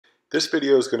This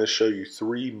video is going to show you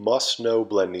 3 must-know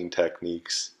blending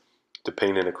techniques to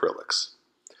paint in acrylics.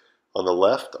 On the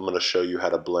left, I'm going to show you how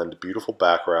to blend beautiful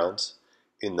backgrounds.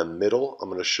 In the middle, I'm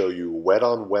going to show you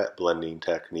wet-on-wet blending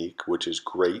technique, which is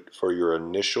great for your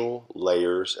initial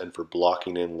layers and for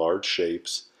blocking in large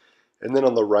shapes. And then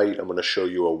on the right, I'm going to show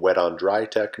you a wet-on-dry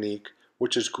technique,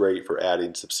 which is great for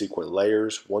adding subsequent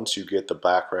layers once you get the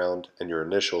background and your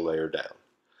initial layer down.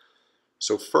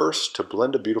 So first, to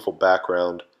blend a beautiful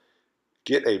background,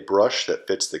 get a brush that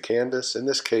fits the canvas. In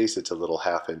this case, it's a little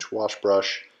 1/2-inch wash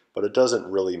brush, but it doesn't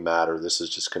really matter. This is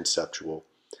just conceptual.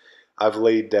 I've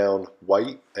laid down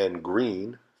white and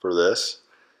green for this.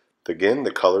 Again,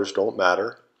 the colors don't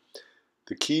matter.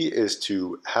 The key is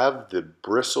to have the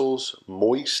bristles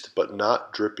moist but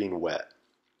not dripping wet.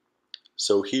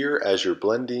 So here, as you're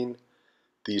blending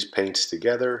these paints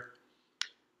together,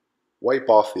 wipe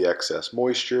off the excess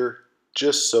moisture,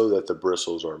 just so that the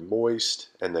bristles are moist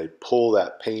and they pull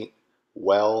that paint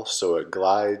well so it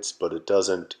glides, but it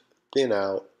doesn't thin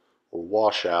out or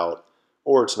wash out,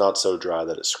 or it's not so dry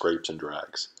that it scrapes and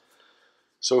drags.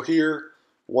 So here,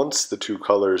 once the two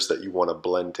colors that you want to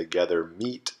blend together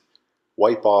meet,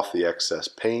 wipe off the excess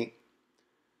paint,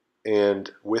 and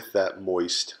with that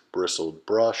moist bristled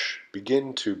brush,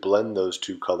 begin to blend those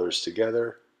two colors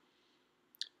together,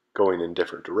 going in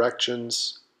different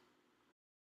directions,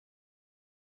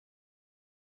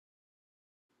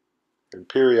 and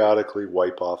periodically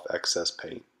wipe off excess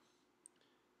paint.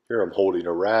 Here I'm holding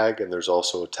a rag, and there's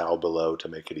also a towel below to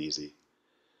make it easy.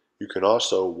 You can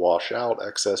also wash out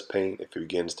excess paint if it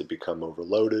begins to become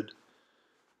overloaded.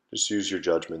 Just use your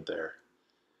judgment there.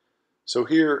 So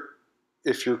here,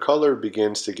 if your color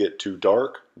begins to get too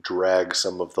dark, drag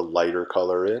some of the lighter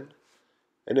color in,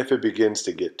 and if it begins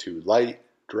to get too light,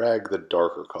 drag the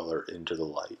darker color into the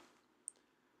light.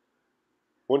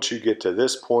 Once you get to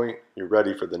this point, you're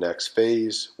ready for the next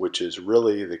phase, which is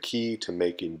really the key to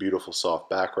making beautiful soft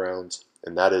backgrounds,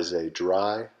 and that is a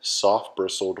dry, soft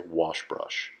bristled wash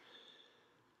brush.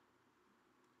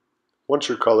 Once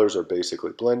your colors are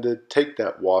basically blended, take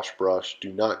that wash brush,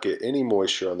 do not get any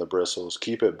moisture on the bristles,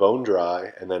 keep it bone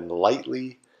dry, and then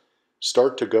lightly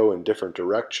start to go in different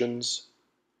directions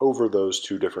over those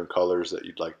two different colors that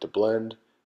you'd like to blend.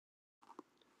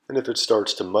 And if it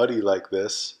starts to muddy like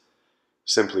this,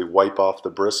 simply wipe off the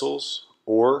bristles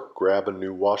or grab a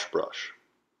new wash brush.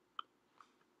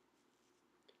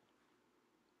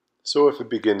 So if it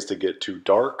begins to get too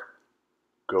dark,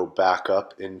 go back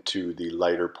up into the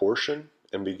lighter portion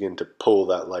and begin to pull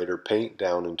that lighter paint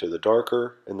down into the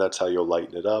darker, and that's how you'll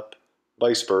lighten it up.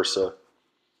 Vice versa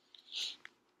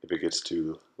if it gets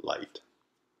too light.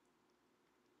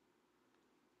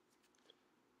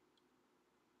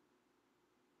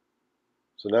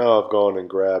 So now I've gone and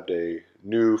grabbed a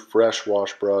new fresh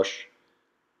wash brush,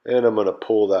 and I'm going to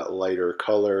pull that lighter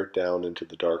color down into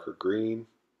the darker green.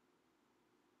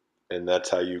 And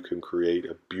that's how you can create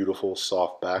a beautiful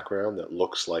soft background that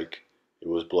looks like it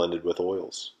was blended with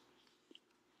oils.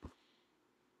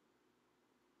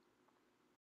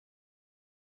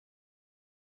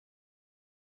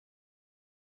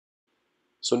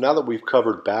 So now that we've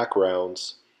covered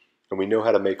backgrounds and we know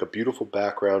how to make a beautiful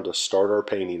background to start our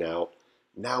painting out,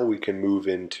 now we can move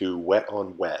into wet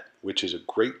on wet, which is a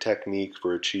great technique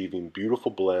for achieving beautiful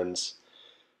blends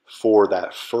for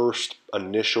that first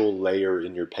initial layer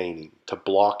in your painting, to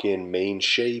block in main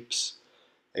shapes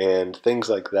and things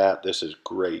like that. This is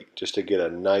great just to get a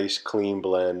nice clean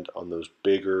blend on those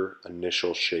bigger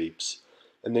initial shapes.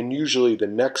 And then usually the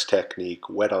next technique,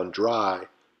 wet on dry,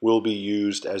 will be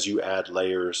used as you add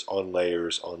layers on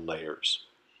layers on layers.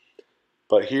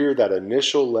 But here, that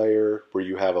initial layer where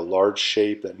you have a large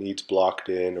shape that needs blocked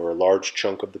in, or a large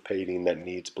chunk of the painting that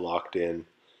needs blocked in,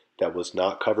 that was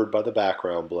not covered by the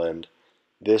background blend,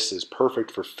 this is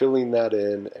perfect for filling that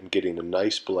in and getting a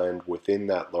nice blend within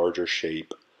that larger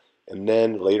shape. And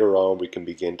then later on we can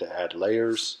begin to add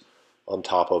layers on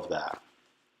top of that.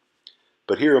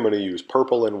 But here I'm going to use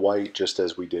purple and white just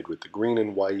as we did with the green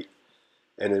and white,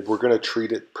 and we're going to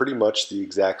treat it pretty much the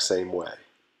exact same way.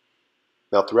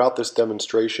 Now throughout this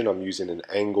demonstration I'm using an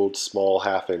angled small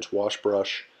 1/2-inch wash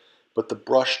brush, but the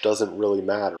brush doesn't really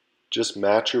matter. Just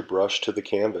match your brush to the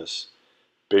canvas.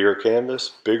 Bigger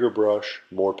canvas, bigger brush,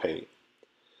 more paint.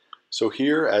 So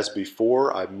here, as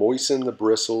before, I moistened the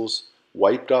bristles,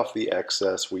 wiped off the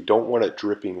excess. We don't want it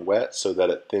dripping wet so that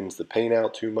it thins the paint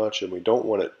out too much, and we don't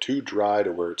want it too dry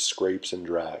to where it scrapes and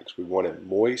drags. We want it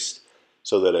moist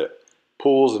so that it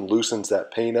pulls and loosens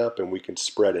that paint up and we can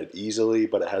spread it easily,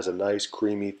 but it has a nice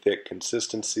creamy thick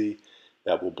consistency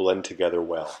that will blend together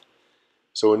well.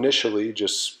 So initially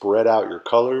just spread out your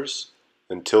colors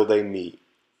until they meet.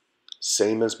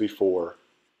 same as before.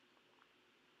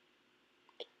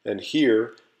 And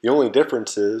here, the only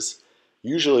difference is,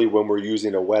 usually when we're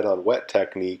using a wet on wet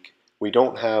technique, we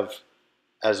don't have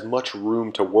as much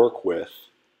room to work with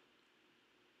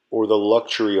or the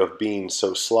luxury of being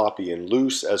so sloppy and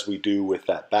loose as we do with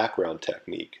that background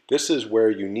technique. This is where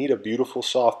you need a beautiful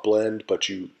soft blend, but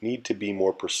you need to be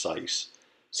more precise.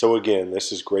 So again,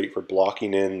 this is great for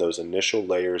blocking in those initial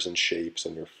layers and shapes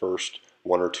in your first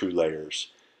 1 or 2 layers,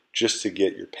 just to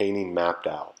get your painting mapped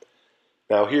out.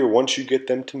 Now here, once you get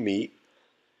them to meet,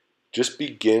 just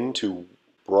begin to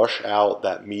brush out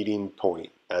that meeting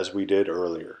point as we did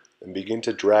earlier, and begin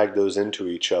to drag those into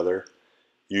each other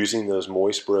using those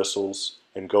moist bristles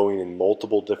and going in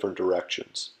multiple different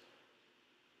directions.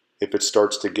 If it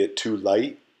starts to get too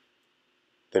light,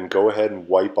 then go ahead and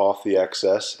wipe off the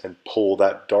excess and pull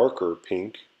that darker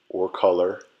pink or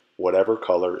color, whatever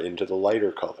color, into the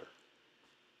lighter color.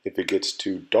 If it gets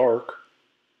too dark,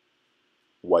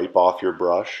 wipe off your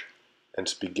brush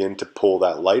and begin to pull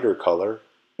that lighter color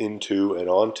into and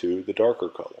onto the darker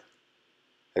color.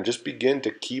 And just begin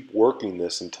to keep working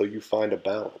this until you find a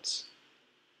balance.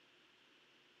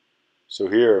 So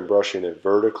here I'm brushing it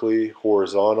vertically,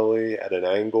 horizontally, at an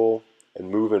angle, and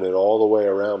moving it all the way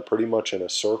around pretty much in a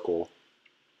circle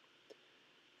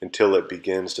until it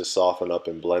begins to soften up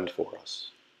and blend for us.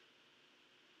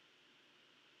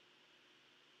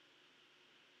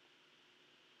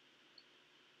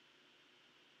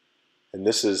 And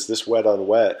this wet on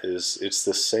wet it's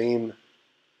the same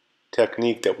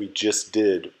technique that we just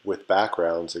did with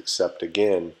backgrounds, except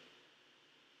again,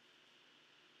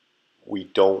 we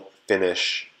don't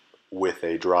finish with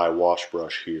a dry wash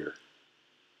brush here.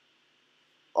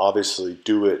 Obviously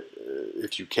do it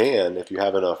if you can, if you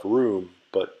have enough room,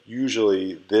 but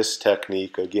usually this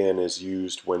technique again is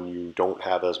used when you don't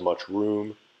have as much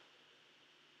room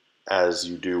as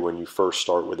you do when you first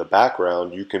start with a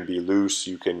background. You can be loose,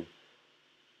 you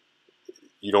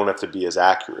don't have to be as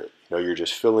accurate. You know, you're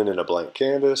just filling in a blank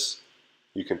canvas,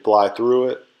 you can fly through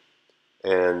it,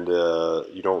 and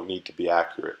you don't need to be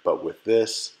accurate. But with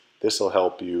this will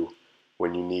help you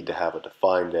when you need to have a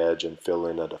defined edge and fill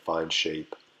in a defined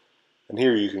shape. And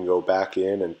here you can go back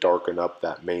in and darken up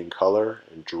that main color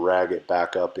and drag it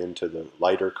back up into the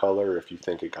lighter color if you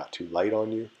think it got too light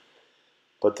on you.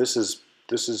 But this is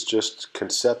just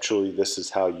conceptually, this is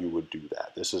how you would do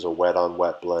that. This is a wet on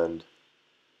wet blend.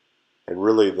 And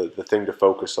really the thing to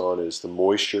focus on is the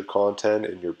moisture content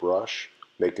in your brush,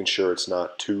 making sure it's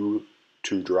not too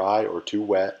dry or too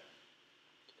wet.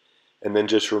 And then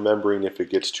just remembering, if it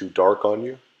gets too dark on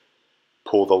you,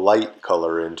 pull the light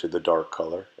color into the dark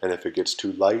color. And if it gets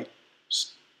too light,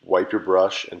 wipe your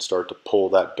brush and start to pull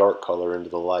that dark color into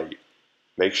the light.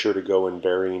 Make sure to go in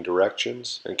varying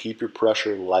directions and keep your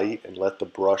pressure light and let the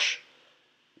brush,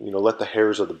 let the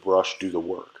hairs of the brush do the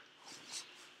work.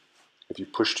 If you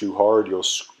push too hard,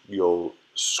 you'll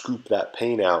scoop that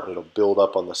paint out and it'll build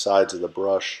up on the sides of the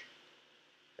brush,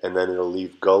 and then it'll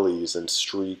leave gullies and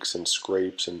streaks and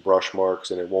scrapes and brush marks,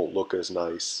 and it won't look as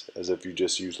nice as if you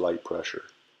just use light pressure.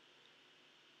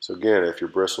 So again, if your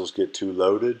bristles get too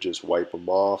loaded, just wipe them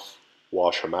off,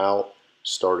 wash them out,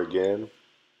 start again,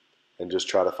 and just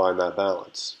try to find that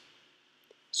balance.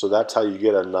 So that's how you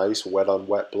get a nice wet on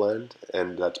wet blend,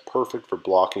 and that's perfect for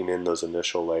blocking in those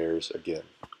initial layers again.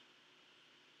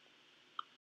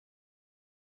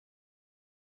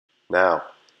 Now,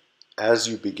 as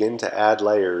you begin to add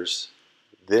layers,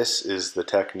 this is the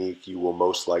technique you will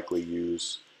most likely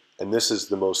use. And this is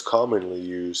the most commonly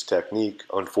used technique,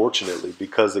 unfortunately,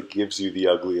 because it gives you the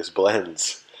ugliest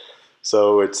blends.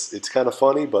 So it's kind of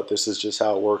funny, but this is just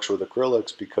how it works with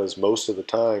acrylics, because most of the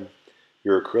time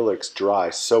your acrylics dry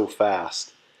so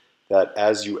fast that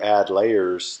as you add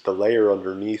layers, the layer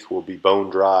underneath will be bone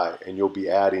dry, and you'll be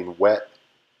adding wet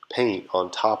paint on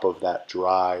top of that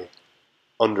dry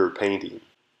underpainting.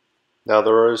 Now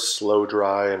there is slow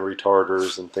dry and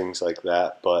retarders and things like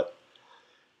that,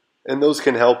 and those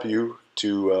can help you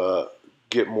to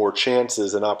get more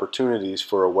chances and opportunities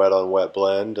for a wet on wet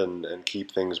blend and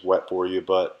keep things wet for you.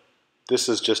 But this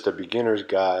is just a beginner's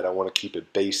guide. I want to keep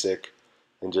it basic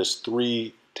and just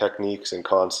 3 techniques and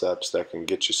concepts that can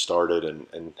get you started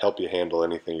and help you handle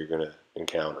anything you're going to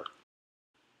encounter.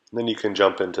 And then you can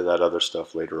jump into that other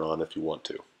stuff later on if you want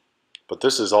to. But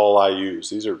this is all I use.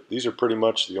 These are pretty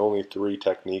much the only 3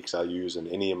 techniques I use in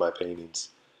any of my paintings.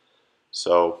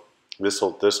 So this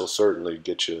will certainly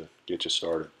get you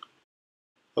started.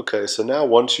 Okay, so now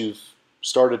once you've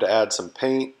started to add some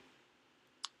paint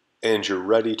and you're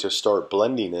ready to start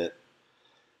blending it,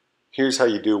 here's how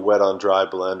you do wet on dry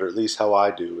blend, or at least how I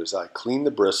do, is I clean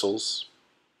the bristles,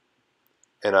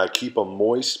 and I keep them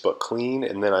moist but clean,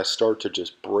 and then I start to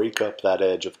just break up that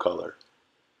edge of color.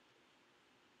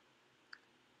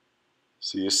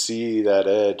 So you see that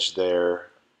edge there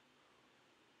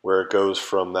where it goes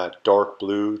from that dark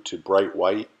blue to bright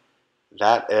white.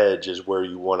 That edge is where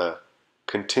you want to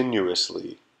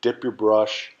continuously dip your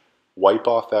brush, wipe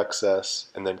off excess,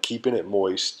 and then keeping it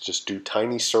moist, just do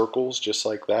tiny circles just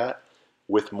like that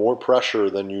with more pressure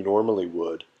than you normally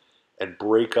would, and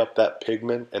break up that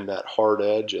pigment and that hard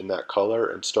edge and that color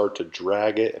and start to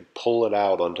drag it and pull it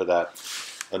out onto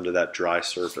that dry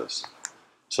surface.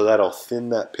 So that'll thin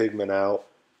that pigment out,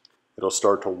 it'll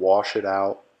start to wash it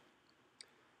out,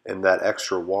 and that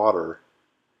extra water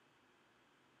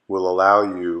will allow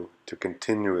you to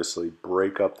continuously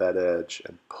break up that edge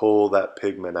and pull that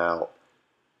pigment out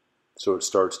so it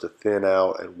starts to thin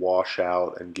out and wash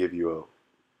out and give you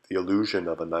the illusion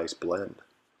of a nice blend.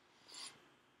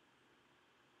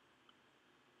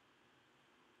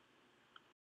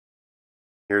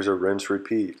 Here's a rinse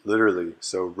repeat, literally.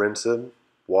 So rinse them,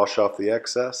 wash off the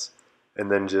excess, and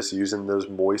then just using those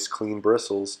moist, clean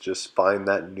bristles, just find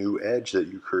that new edge that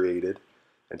you created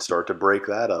and start to break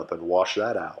that up and wash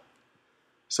that out.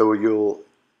 So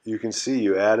you can see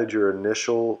you added your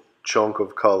initial chunk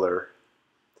of color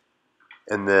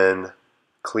and then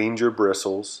cleaned your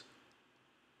bristles,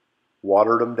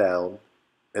 watered them down,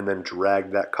 and then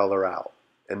dragged that color out.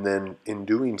 And then in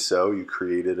doing so, you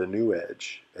created a new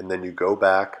edge. And then you go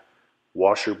back,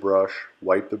 wash your brush,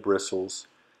 wipe the bristles,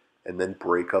 and then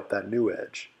break up that new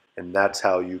edge. And that's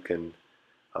how you can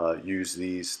use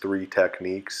these 3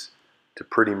 techniques to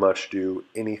pretty much do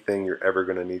anything you're ever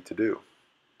going to need to do.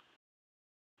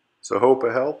 So hope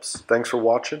it helps. Thanks for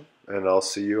watching, and I'll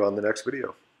see you on the next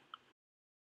video.